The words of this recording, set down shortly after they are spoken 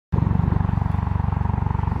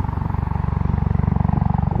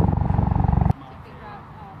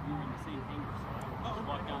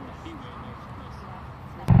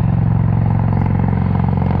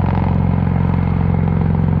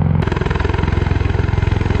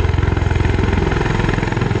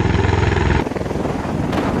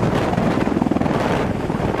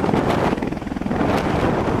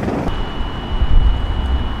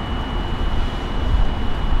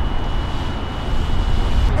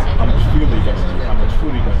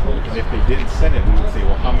food are you going to take? And if they didn't send it, we would say,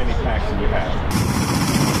 well, how many packs do you have?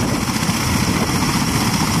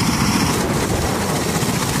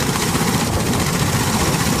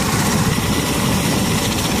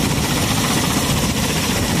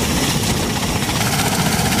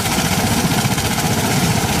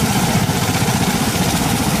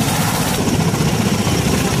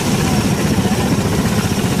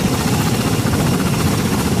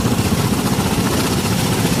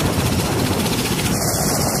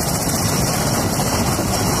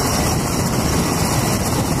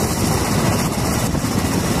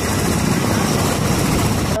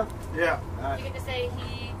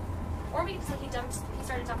 He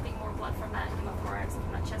started dumping more blood from that hemothorax and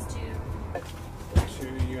from that chest tube. 2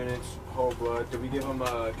 units, whole blood. Did we give him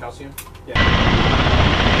calcium? Yeah.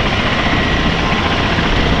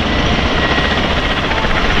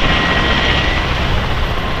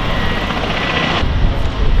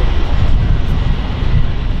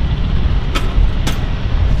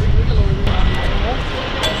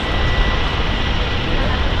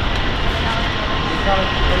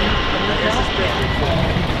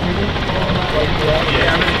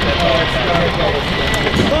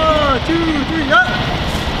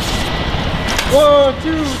 One,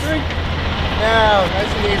 two, three. Now,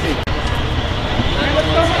 nice and easy.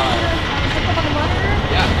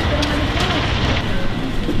 Yeah.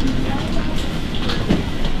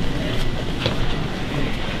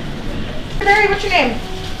 Barry, what's your name?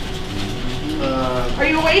 Are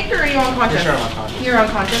you awake or are you unconscious? Sure, I'm unconscious. You're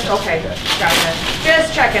unconscious? Okay, gotcha.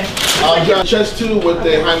 Just checking. Got chest tube with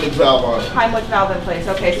the Heimlich valve on it. Heimlich valve in place.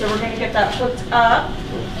 Okay, so we're going to get that flipped up.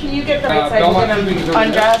 Can you get the right side? We're going to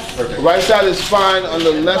undress. Right side is fine. On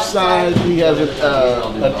the left side, he has an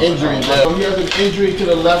injury there. He has an injury to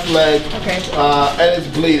the left leg. Okay. And it's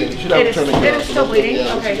bleeding. You should have a tourniquet. It is still bleeding?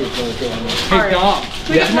 Yeah, okay. Hey, Dom. Can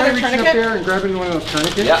we get another reach up tourniquet? there and grab one of those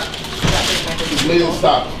tourniquets? Yeah. Bleeding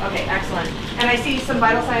stop. Okay, excellent. And I see some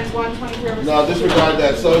vital signs, 123 over. No, disregard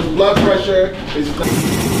that. So his blood pressure is.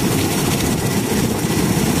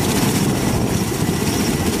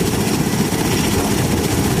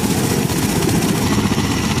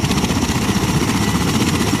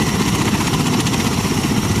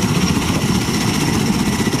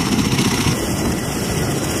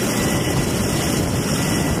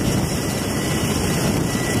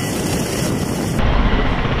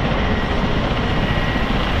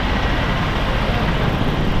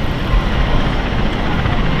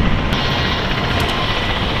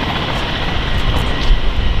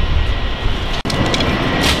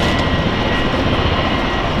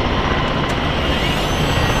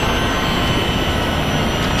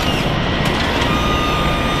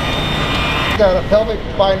 Got a pelvic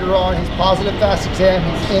binder on, he's positive fast exam,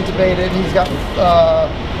 he's intubated, he's got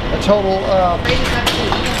a total,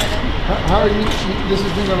 how are you, this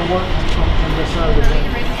isn't going to work on this side of the thing.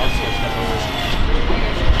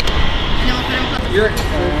 You're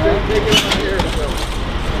take it on here.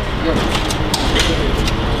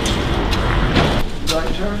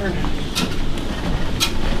 Right turn.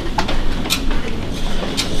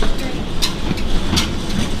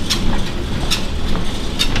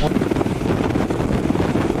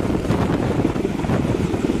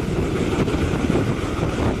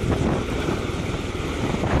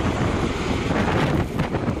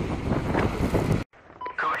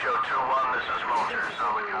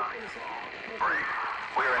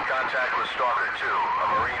 We're in contact with Stalker 2, a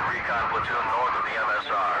Marine recon platoon north of the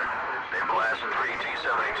MSR. They've blasted 3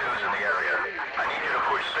 T-72s in the area. I need you to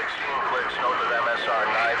push 16 clicks north of MSR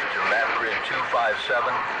knife to map grid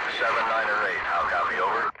 257, 79 or 8. How copy,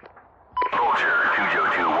 over? Vulture,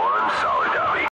 202